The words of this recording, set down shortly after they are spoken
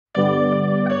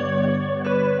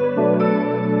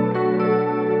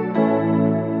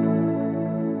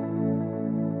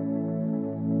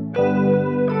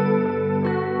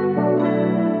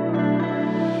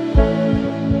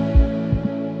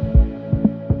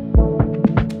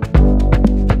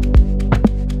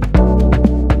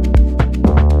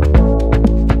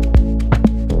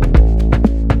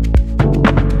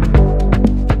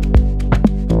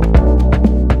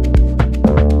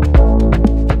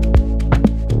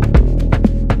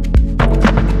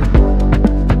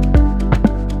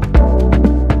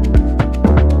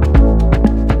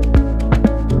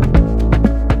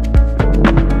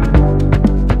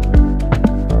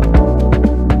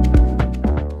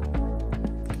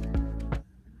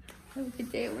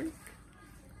good day at work?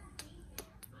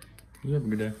 You have a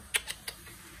good day.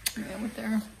 Yeah, with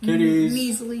their kitties,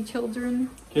 measly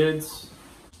children. Kids.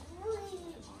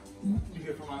 You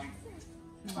good for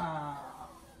mom?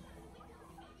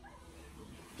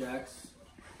 Jax.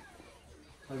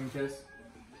 Hug and kiss.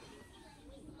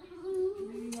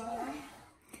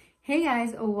 Hey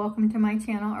guys, welcome to my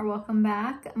channel, or welcome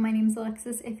back. My name is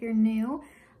Alexis if you're new.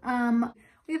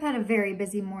 We've had a very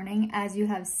busy morning, as you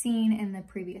have seen in the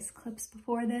previous clips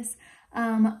before this.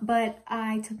 But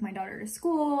I took my daughter to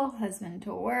school, husband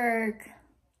to work.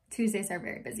 Tuesdays are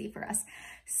very busy for us.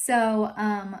 So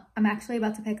I'm actually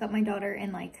about to pick up my daughter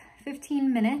in like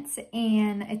 15 minutes,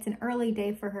 and it's an early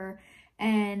day for her.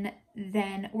 And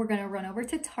then we're gonna run over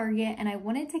to Target, and I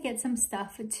wanted to get some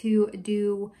stuff to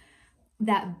do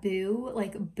that boo,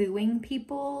 like booing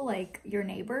people, like your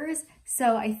neighbors.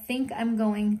 So I think I'm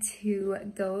going to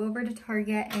go over to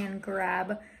Target and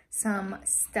grab some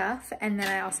stuff, and then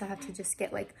I also have to just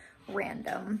get like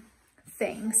random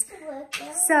things.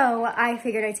 So I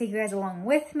figured I'd take you guys along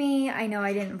with me. I know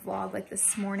I didn't vlog like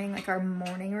this morning, like our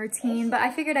morning routine, but I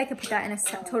figured I could put that in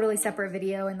a totally separate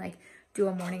video and like do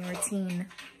a morning routine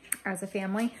as a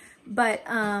family. But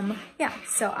yeah,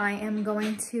 so I am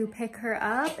going to pick her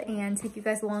up and take you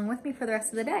guys along with me for the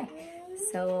rest of the day.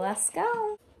 So let's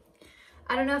go.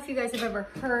 I don't know if you guys have ever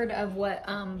heard of what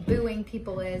booing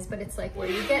people is, but it's like where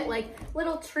you get like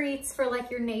little treats for like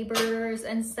your neighbors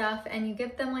and stuff, and you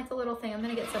give them like a little thing. I'm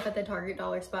gonna get stuff at the Target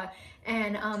dollar spot,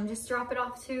 and just drop it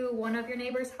off to one of your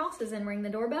neighbors' houses and ring the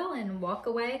doorbell and walk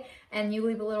away, and you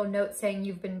leave a little note saying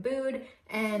you've been booed,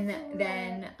 and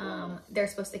then they're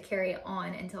supposed to carry it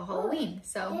on until Halloween.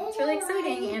 So it's really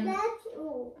exciting, and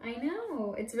I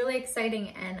know it's really exciting,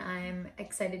 and I'm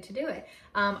excited to do it.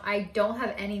 I don't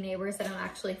have any neighbors that I'm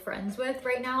actually friends with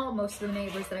right now. Most of the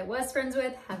neighbors that I was friends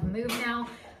with have moved now.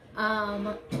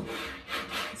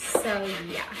 So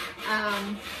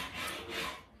yeah,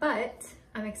 but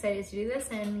I'm excited to do this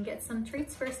and get some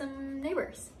treats for some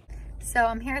neighbors. So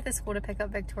I'm here at the school to pick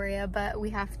up Victoria, but we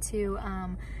have to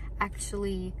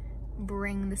actually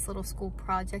bring this little school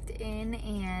project in,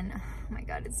 and oh my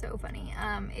god, it's so funny.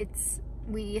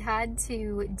 We had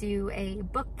to do a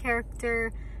book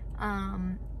character,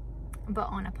 but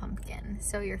on a pumpkin.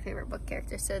 So your favorite book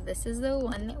character. So this is the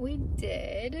one that we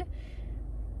did.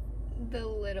 The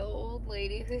little old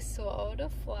lady who swallowed a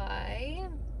fly.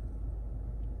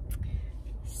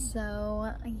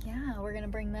 So yeah, we're gonna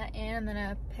bring that in. I'm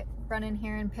gonna run in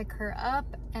here and pick her up,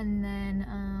 and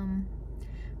then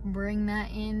bring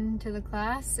that into the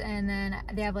class. And then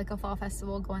they have like a fall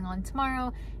festival going on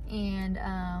tomorrow, and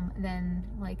then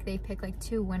like they pick like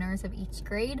 2 winners of each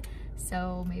grade,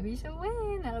 so maybe she'll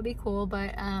win. That'll be cool.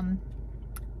 But I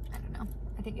don't know,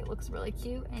 I think it looks really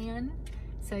cute. And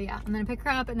so yeah, I'm gonna pick her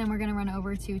up, and then we're gonna run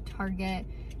over to Target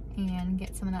and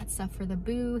get some of that stuff for the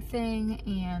boo thing,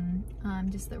 and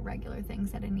just the regular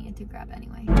things that I needed to grab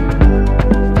anyway.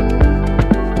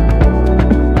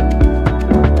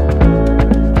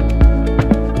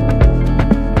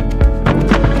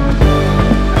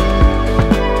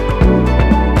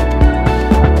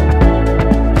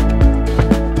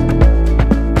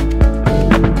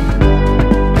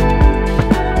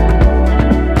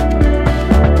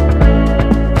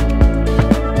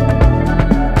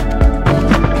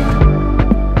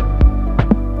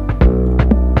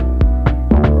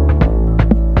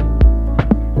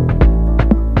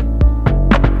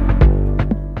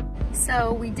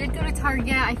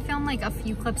 Like a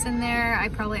few clips in there. I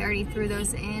probably already threw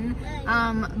those in,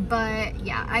 but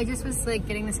yeah, I just was like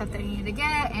getting the stuff that I needed to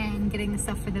get and getting the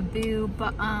stuff for the boo,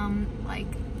 but like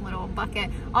little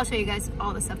bucket. I'll show you guys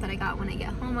all the stuff that I got when I get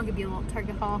home. I'll give you a little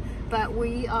Target haul. But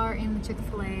we are in the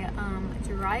Chick-fil-A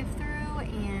drive-through,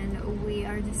 and we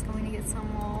are just going to get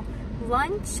some little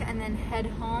lunch and then head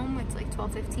home. It's like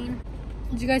 12:15.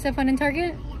 Did you guys have fun in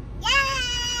Target?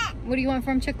 Yeah! What do you want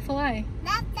from Chick-fil-A?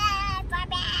 Nothing,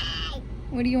 Barbie!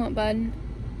 What do you want, bud?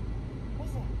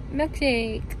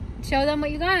 Milkshake. Show them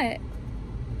what you got.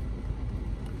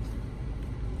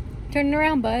 Turn it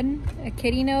around, bud. A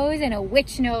kitty nose and a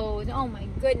witch nose. Oh my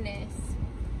goodness.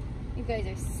 You guys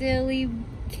are silly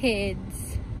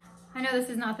kids. I know this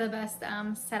is not the best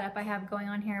setup I have going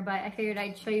on here, but I figured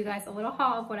I'd show you guys a little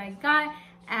haul of what I got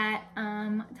at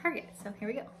Target. So here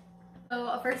we go.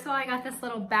 So first of all, I got this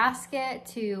little basket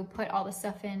to put all the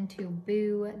stuff in to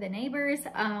boo the neighbors.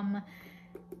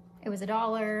 It was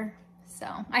 $1. So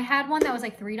I had one that was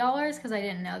like $3 because I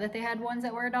didn't know that they had ones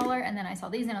that were $1. And then I saw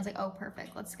these and I was like, oh,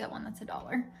 perfect. Let's get one that's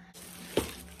 $1.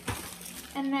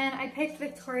 And then I picked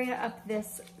Victoria up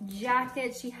this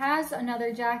jacket. She has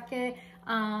another jacket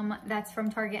That's from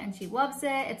Target and she loves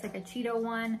it. It's like a Cheeto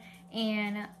one.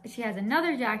 And she has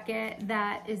another jacket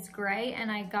that is gray and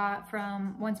I got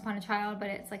from Once Upon a Child, but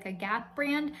it's like a Gap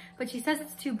brand, but she says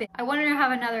it's too big. I wanted to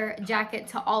have another jacket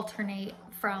to alternate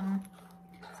from,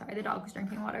 sorry, the dog's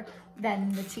drinking water,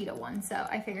 than the Cheeto one. So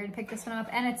I figured to pick this one up,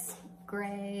 and it's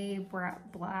gray,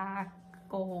 black,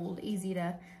 gold, easy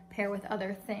to pair with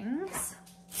other things.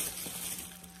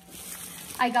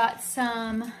 I got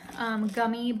some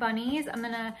gummy bunnies. I'm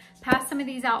gonna pass some of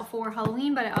these out for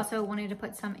Halloween, but I also wanted to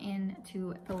put some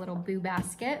into the little Boo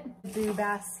basket. Boo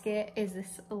basket is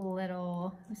this is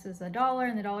 $1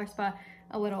 in the dollar spot,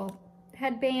 a little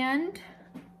headband.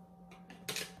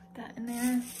 Put that in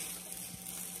there.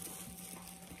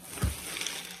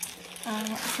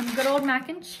 Some good old mac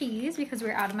and cheese because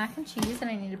we're out of mac and cheese and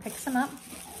I need to pick some up.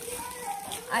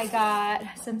 I got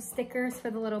some stickers for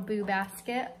the little Boo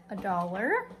basket,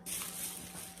 $1.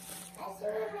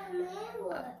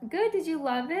 Good, did you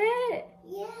love it?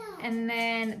 Yeah. And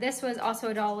then this was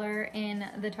also $1 in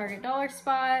the Target dollar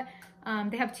spot.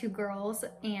 They have 2 girls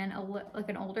and like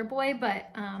an older boy, but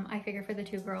I figured for the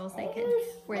 2 girls they could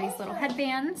wear these little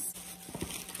headbands.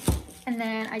 And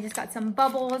then I just got some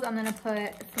bubbles. I'm gonna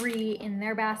put 3 in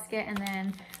their basket and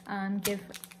then give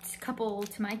a couple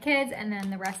to my kids, and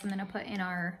then the rest I'm gonna put in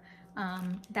our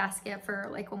basket for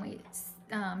like when we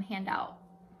hand out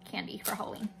candy for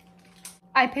Halloween.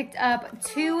 I picked up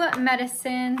 2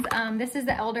 medicines. This is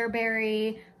the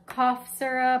elderberry cough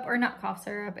syrup, or not cough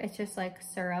syrup, it's just like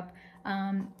syrup.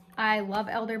 I love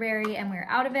elderberry and we're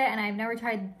out of it, and I've never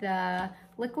tried the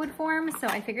liquid form, so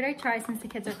I figured I'd try since the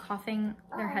kids are coughing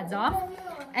their heads off.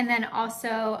 And then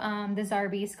also the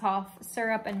Zarbee's cough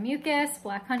syrup and mucus,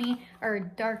 black honey or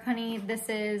dark honey. This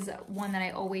is one that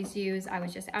I always use. I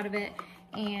was just out of it.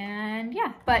 And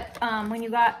yeah, but when you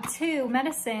got 2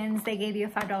 medicines, they gave you a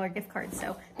 $5 gift card.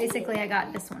 So basically I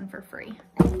got this one for free.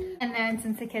 And then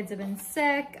since the kids have been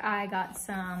sick, I got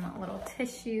some little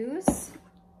tissues.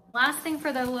 Last thing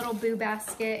for the little Boo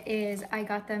basket is I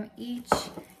got them each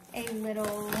a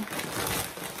little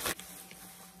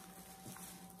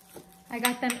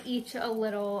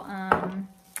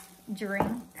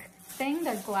drink thing.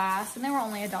 They're glass and they were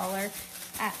only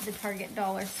 $1 at the Target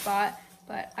dollar spot,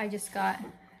 but I just got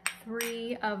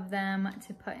 3 of them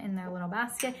to put in their little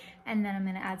basket, and then I'm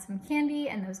gonna add some candy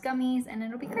and those gummies and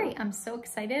it'll be great. I'm so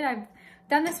excited. I've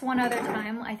done this one other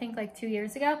time, I think like 2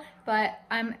 years ago, but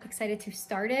I'm excited to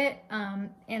start it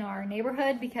in our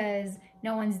neighborhood because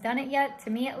no one's done it yet,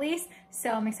 to me at least. So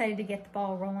I'm excited to get the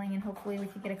ball rolling and hopefully we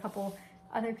can get a couple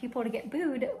other people to get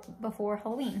booed before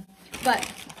Halloween. But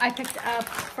I picked up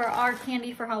for our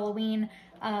candy for Halloween,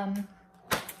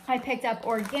 I picked up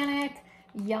organic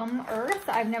Yum Earth.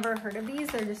 I've never heard of these,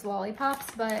 they're just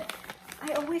lollipops, but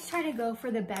I always try to go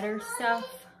for the better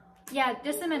stuff. Yeah,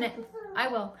 just a minute, I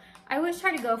will. I always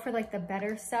try to go for like the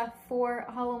better stuff for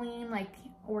Halloween, like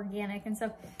organic and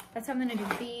stuff. That's why I'm gonna do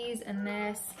these and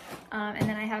this. And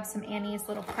then I have some Annie's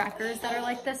little crackers that are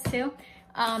like this too.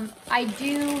 I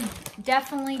do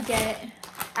definitely get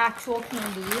actual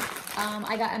candy.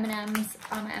 I got M&Ms.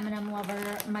 I'm an M&M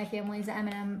lover. My family's an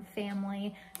M&M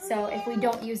family. So if we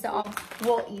don't use it all,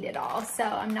 we'll eat it all. So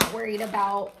I'm not worried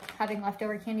about having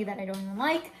leftover candy that I don't even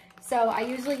like. So I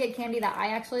usually get candy that I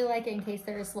actually like in case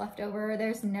there's leftover.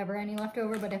 There's never any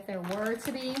leftover, but if there were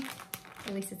to be,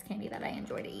 at least it's candy that I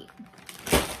enjoy to eat.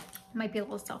 Might be a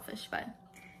little selfish, but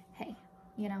hey,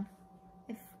 you know,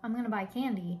 if I'm gonna buy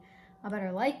candy, I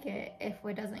better like it if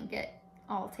it doesn't get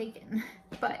all taken.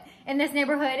 But in this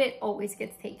neighborhood, it always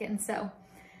gets taken. So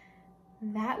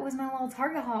that was my little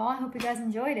Target haul. I hope you guys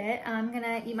enjoyed it. I'm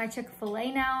gonna eat my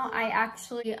Chick-fil-A now. I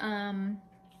actually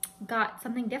got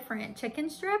something different, chicken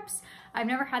strips. I've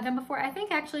never had them before. I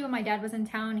think actually when my dad was in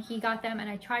town, he got them and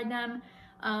I tried them,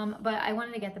 but I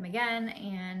wanted to get them again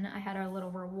and I had a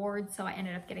little reward, so I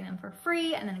ended up getting them for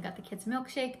free, and then I got the kids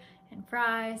milkshake and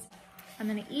fries. I'm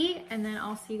gonna eat and then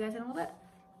I'll see you guys in a little bit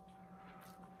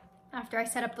after I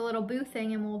set up the little Boo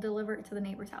thing and we'll deliver it to the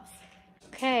neighbor's house.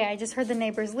 Okay, I just heard the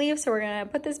neighbors leave, so we're gonna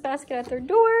put this basket at their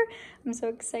door. I'm so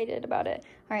excited about it.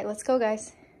 All right, let's go,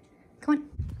 guys. Come on.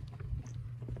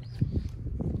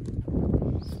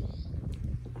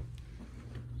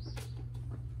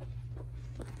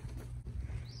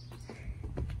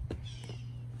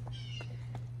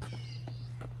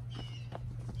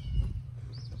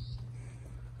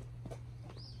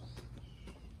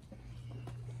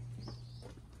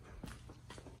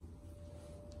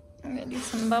 I'm gonna do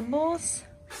some bubbles.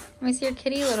 Let me see your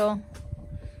kitty little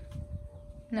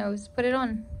nose. Put it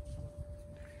on.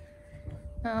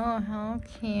 Oh, how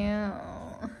cute.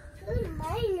 Who's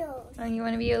my nose? Oh, you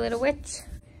wanna be a little witch?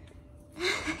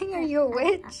 Are you a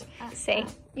witch? Say,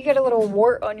 you got a little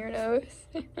wart on your nose.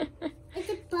 It's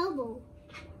a bubble.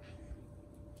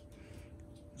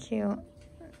 Cute.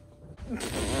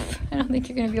 I don't think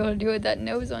you're gonna be able to do it with that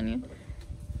nose on you.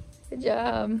 Good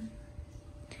job.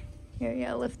 Here,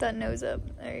 yeah, lift that nose up.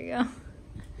 There you go.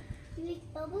 You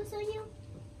make bubbles on you?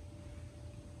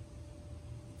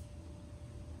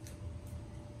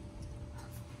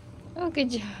 Oh,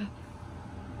 good job.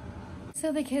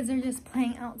 So the kids are just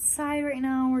playing outside right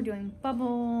now. We're doing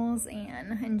bubbles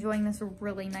and enjoying this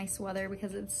really nice weather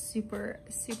because it's super,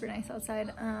 super nice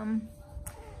outside.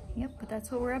 Yep, but that's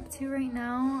what we're up to right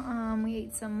now. We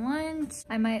ate some lunch.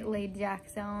 I might lay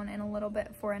Jack down in a little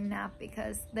bit for a nap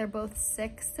because they're both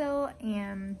sick still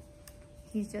and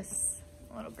he's just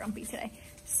a little grumpy today.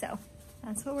 So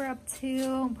that's what we're up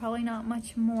to. Probably not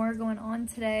much more going on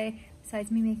today besides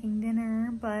me making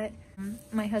dinner, but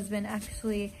my husband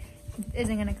actually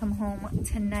isn't gonna come home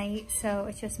tonight, so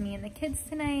it's just me and the kids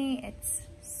tonight. It's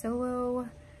solo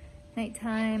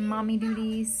nighttime, mommy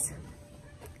duties.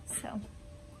 So,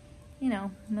 you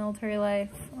know, military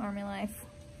life, army life.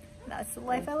 That's the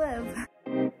life I live.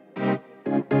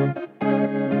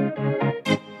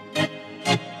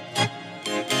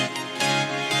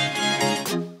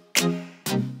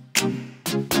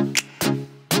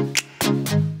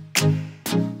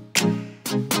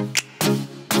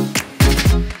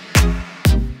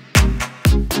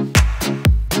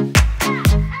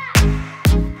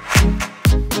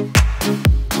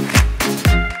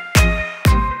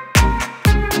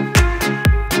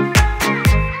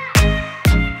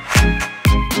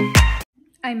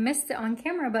 I missed it on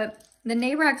camera, but the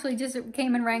neighbor actually just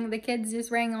came and rang, the kids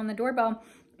just rang on the doorbell,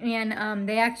 and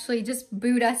they actually just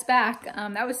booed us back.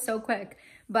 That was so quick,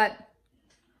 but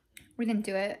we didn't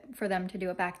do it for them to do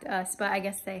it back to us, but I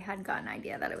guess they had got an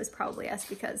idea that it was probably us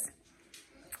because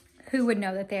who would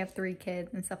know that they have 3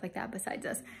 kids and stuff like that besides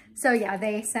us. So yeah,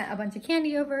 they sent a bunch of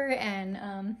candy over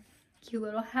and cute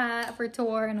little hat for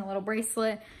Tor and a little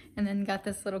bracelet, and then got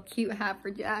this little cute hat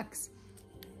for Jax.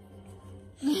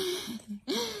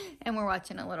 And we're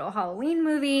watching a little Halloween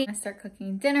movie. I start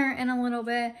cooking dinner in a little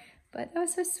bit, but that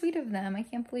was so sweet of them. I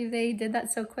can't believe they did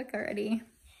that so quick already.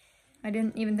 I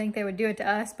didn't even think they would do it to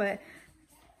us, but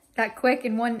that quick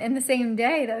in the same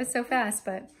day, that was so fast.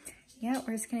 But yeah,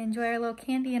 we're just gonna enjoy our little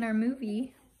candy in our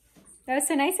movie. That was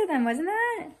so nice of them, wasn't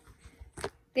that?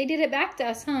 They did it back to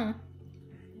us, huh?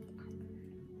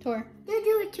 Tor. They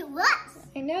do it to us.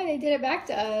 I know, they did it back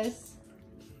to us.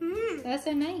 That's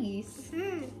so nice.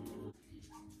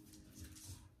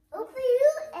 Open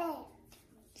you and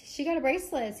She got a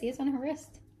bracelet. See, it's on her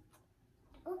wrist.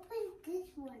 open this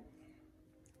one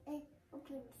and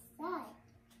open inside.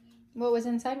 What was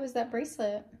inside was that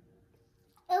bracelet.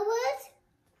 It was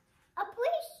a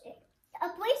bracelet. A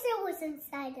bracelet was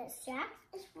inside the sack.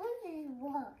 It's really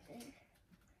walking.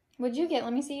 What'd you get?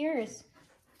 Let me see yours.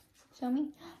 Show me.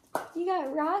 You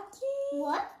got Rocky.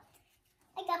 What?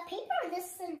 I got paper on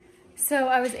this one. So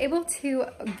I was able to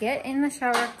get in the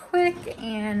shower quick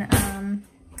and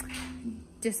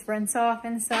just rinse off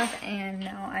and stuff. And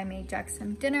now I made Jack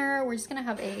some dinner. We're just gonna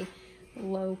have a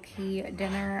low-key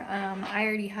dinner. I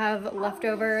already have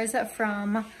leftovers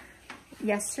from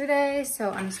yesterday,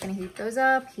 so I'm just gonna heat those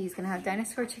up. He's gonna have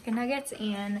dinosaur chicken nuggets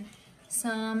and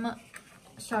some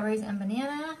strawberries and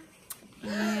banana.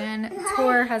 And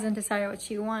Tor hasn't decided what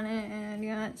she wanted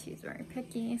yet. She's very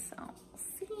picky, so we'll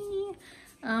see.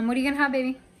 What are you gonna have,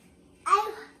 baby?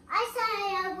 I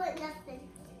said I want nothing.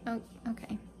 Oh,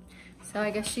 okay. So I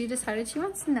guess she decided she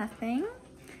wants nothing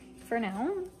for now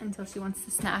until she wants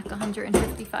to snack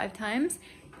 155 times,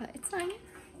 but it's fine,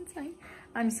 it's fine.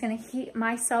 I'm just gonna heat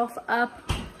myself up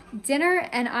dinner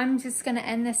and I'm just gonna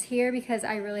end this here because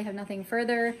I really have nothing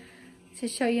further to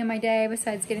show you my day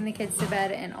besides getting the kids to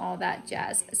bed and all that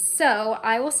jazz. So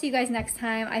I will see you guys next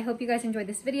time. I hope you guys enjoyed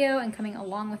this video and coming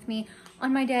along with me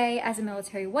on my day as a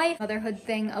military wife. Motherhood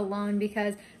thing alone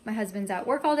because my husband's at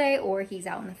work all day or he's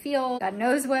out in the field. God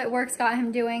knows what work's got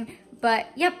him doing. But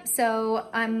yep, so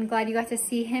I'm glad you got to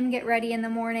see him get ready in the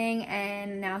morning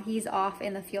and now he's off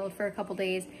in the field for a couple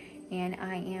days and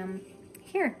I am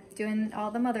here doing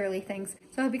all the motherly things.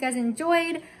 So I hope you guys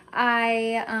enjoyed.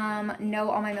 I know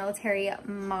all my military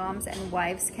moms and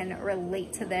wives can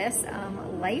relate to this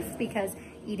life because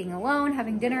eating alone,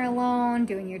 having dinner alone,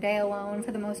 doing your day alone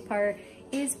for the most part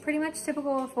is pretty much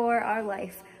typical for our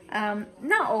life.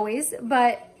 Not always,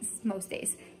 but most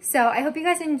days. So I hope you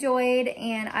guys enjoyed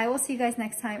and I will see you guys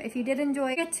next time. If you did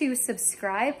enjoy, get to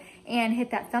subscribe and hit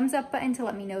that thumbs up button to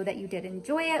let me know that you did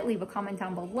enjoy it. Leave a comment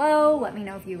down below. Let me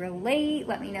know if you relate.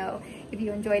 Let me know if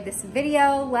you enjoyed this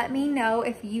video. Let me know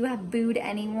if you have booed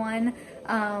anyone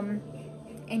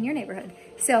in your neighborhood.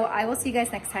 So I will see you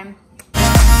guys next time.